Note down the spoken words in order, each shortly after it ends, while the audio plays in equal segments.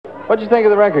What'd you think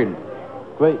of the record?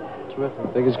 Great.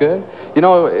 Terrific. Think it's good? You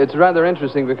know, it's rather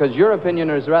interesting because your opinion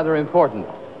is rather important.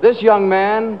 This young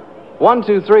man, 1,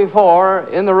 2, 3,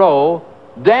 4 in the row,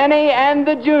 Danny and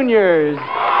the Juniors.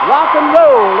 Rock and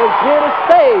roll is here to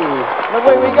stay. And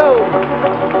away we go.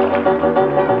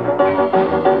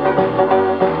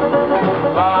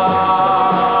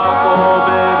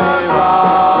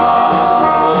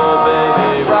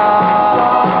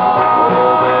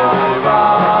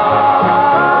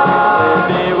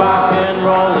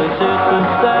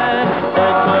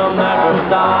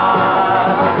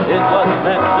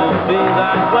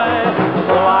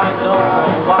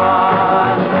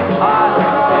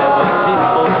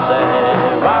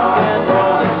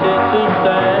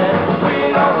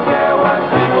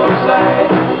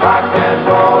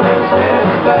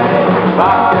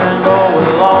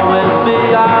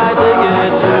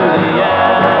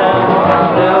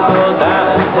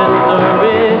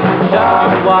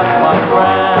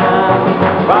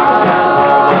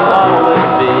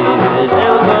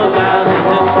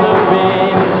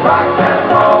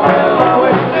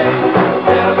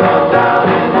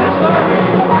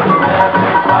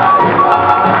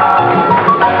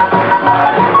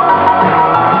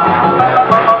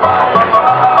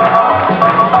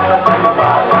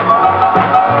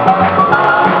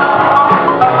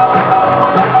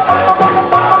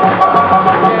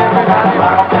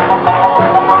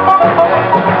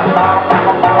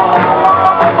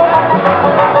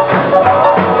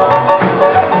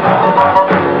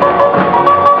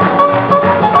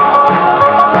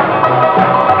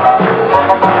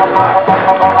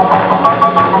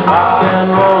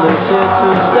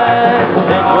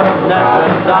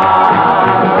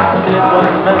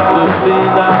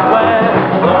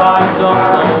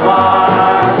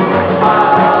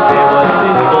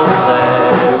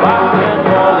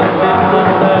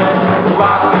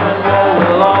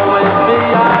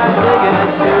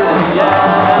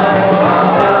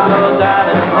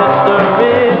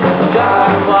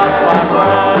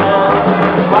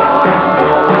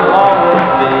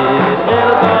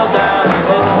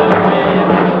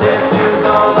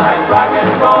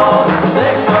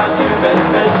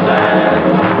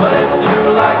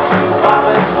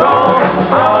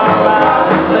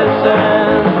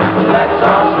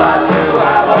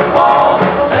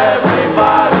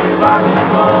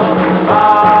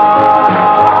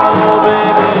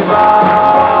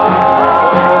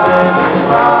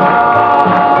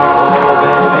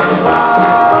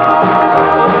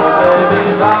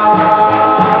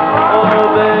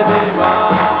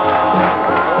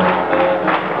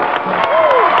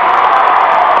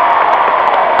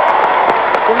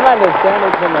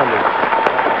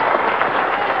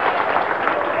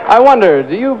 I wonder,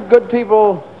 do you good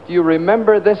people, do you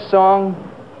remember this song?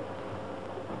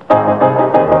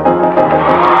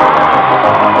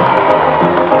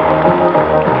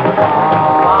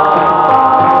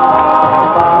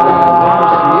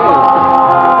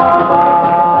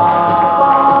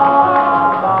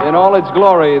 In all its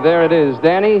glory, there it is.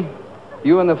 Danny,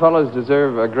 you and the fellows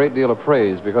deserve a great deal of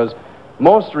praise because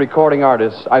most recording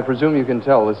artists, I presume you can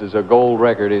tell this is a gold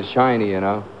record, is shiny, you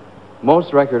know.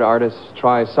 Most record artists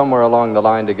try somewhere along the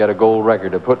line to get a gold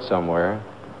record to put somewhere.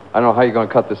 I don't know how you're going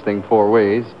to cut this thing 4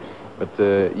 ways, but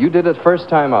you did it first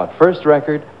time out. First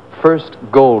record, first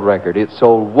gold record. It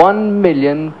sold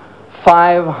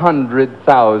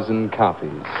 1,500,000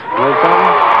 copies.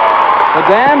 But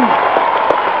Dan,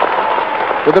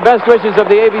 with the best wishes of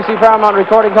the ABC Paramount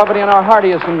Recording Company and our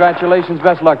heartiest congratulations,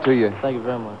 best luck to you. Thank you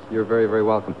very much. You're very, very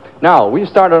welcome. Now, we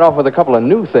started off with a couple of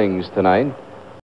new things tonight.